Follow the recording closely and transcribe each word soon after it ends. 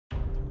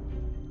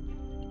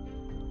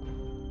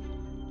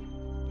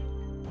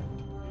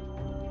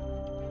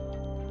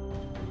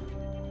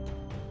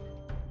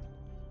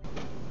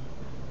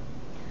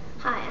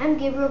Hi, I'm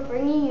Gabriel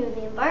bringing you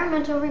the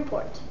environmental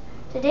report.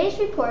 Today's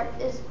report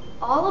is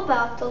all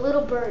about the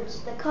little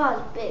birds that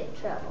cause big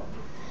trouble.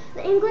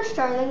 The English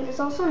starling is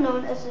also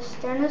known as the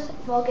Sturnus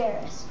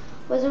vulgaris,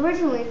 was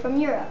originally from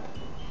Europe.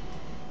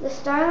 The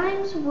starling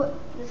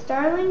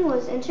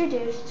was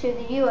introduced to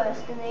the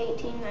U.S. in the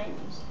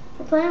 1890s.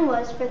 The plan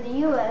was for the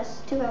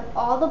U.S. to have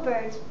all the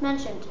birds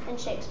mentioned in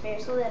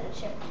Shakespeare's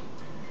literature.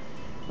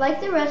 Like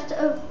the rest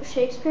of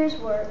Shakespeare's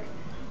work,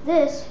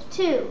 this,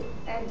 too,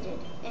 ended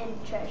in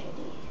tragedy.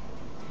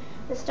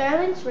 The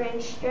starling's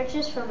range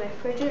stretches from a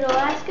frigid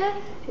Alaska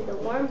to the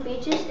warm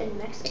beaches in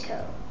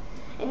Mexico.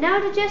 And now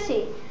to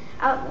Jesse,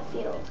 out in the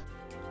field.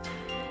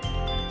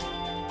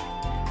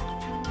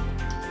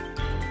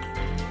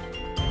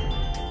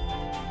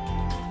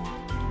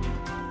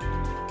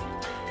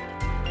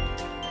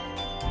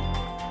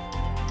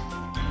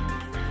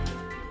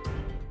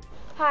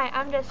 Hi,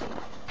 I'm Jesse.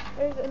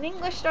 There's an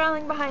English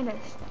starling behind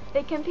us.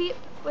 They compete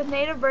with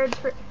native birds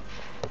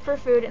for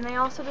food, and they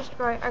also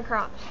destroy our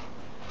crops.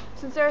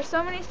 Since there are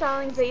so many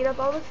starlings, they eat up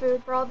all the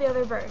food for all the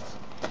other birds,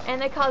 and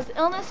they cause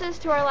illnesses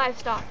to our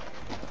livestock.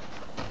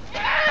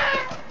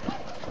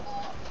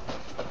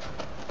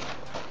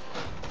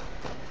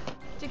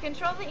 To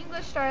control the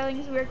English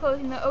starlings, we are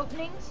closing the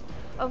openings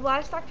of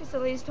livestock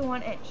facilities to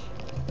 1 inch.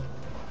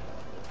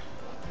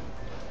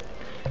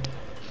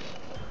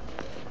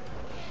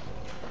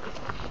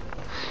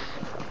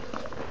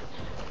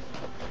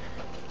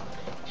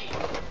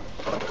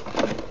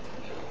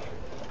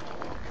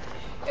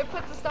 It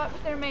puts a stop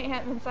to their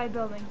mayhem inside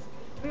buildings.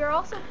 We are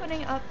also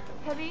putting up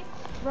heavy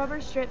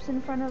rubber strips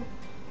in front of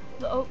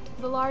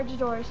the large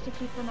doors to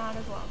keep them out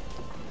as well.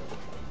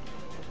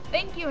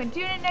 Thank you, and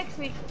tune in next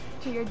week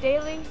to your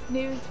daily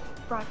news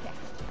broadcast.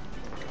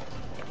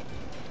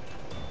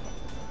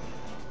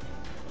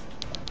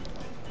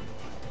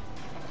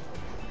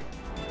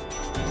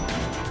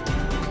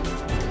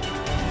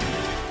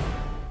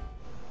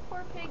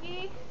 Poor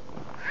piggy.